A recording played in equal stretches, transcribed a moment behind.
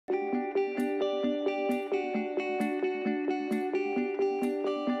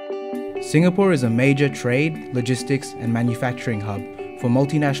Singapore is a major trade, logistics and manufacturing hub for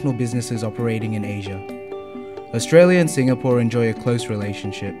multinational businesses operating in Asia. Australia and Singapore enjoy a close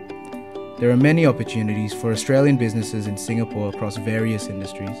relationship. There are many opportunities for Australian businesses in Singapore across various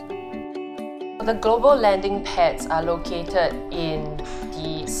industries. The global landing pads are located in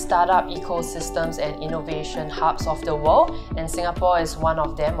the startup ecosystems and innovation hubs of the world, and Singapore is one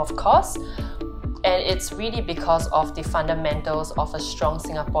of them, of course. And it's really because of the fundamentals of a strong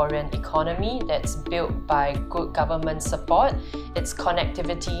Singaporean economy that's built by good government support, its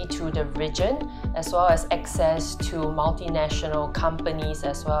connectivity to the region, as well as access to multinational companies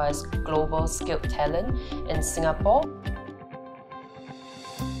as well as global skilled talent in Singapore.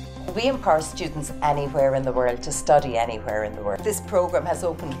 We empower students anywhere in the world to study anywhere in the world. This program has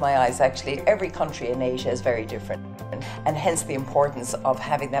opened my eyes actually. Every country in Asia is very different, and hence the importance of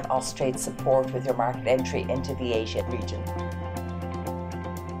having that Austrade support with your market entry into the Asian region.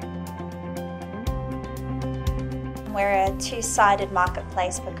 We're a two-sided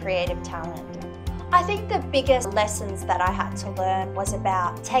marketplace for creative talent. I think the biggest lessons that I had to learn was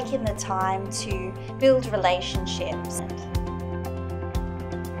about taking the time to build relationships.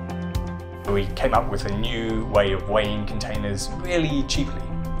 We came up with a new way of weighing containers really cheaply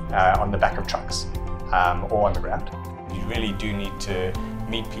on the back of trucks or on the ground. You really do need to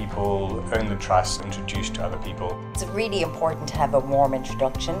meet people, earn the trust, introduce to other people. It's really important to have a warm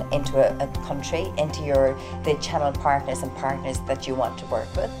introduction into a country, into the channel partners and partners that you want to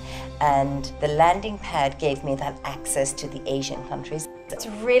work with. And the landing pad gave me that access to the Asian countries. It's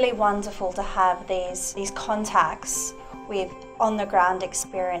really wonderful to have these contacts with on-the-ground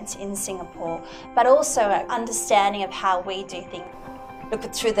experience in Singapore, but also an understanding of how we do things.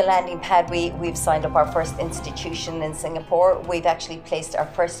 Look, through the landing pad, we've signed up our first institution in Singapore. We've actually placed our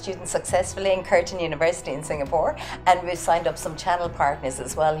first student successfully in Curtin University in Singapore, and we've signed up some channel partners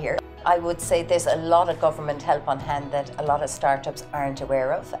as well here. I would say there's a lot of government help on hand that a lot of startups aren't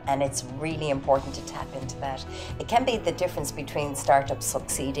aware of, and it's really important to tap into that. It can be the difference between startups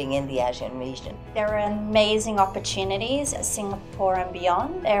succeeding in the ASEAN region. There are amazing opportunities at Singapore and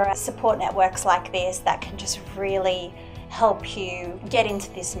beyond. There are support networks like this that can just really help you get into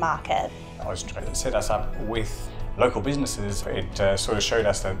this market. Austrade set us up with local businesses. It sort of showed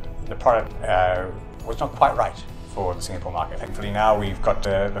us that the product was not quite right for the Singapore market. Thankfully now we've got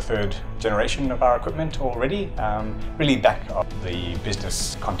the third generation of our equipment already, really back of the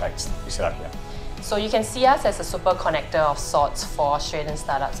business contacts that we set up here. So you can see us as a super connector of sorts for Australian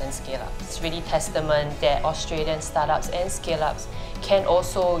startups and scale-ups. It's really testament that Australian startups and scale-ups can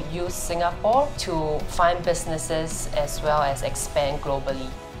also use Singapore to find businesses as well as expand globally.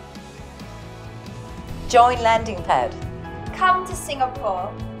 Join Landing Pad. Come to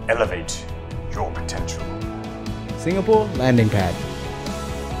Singapore. Elevate your potential. Singapore Landing Pad.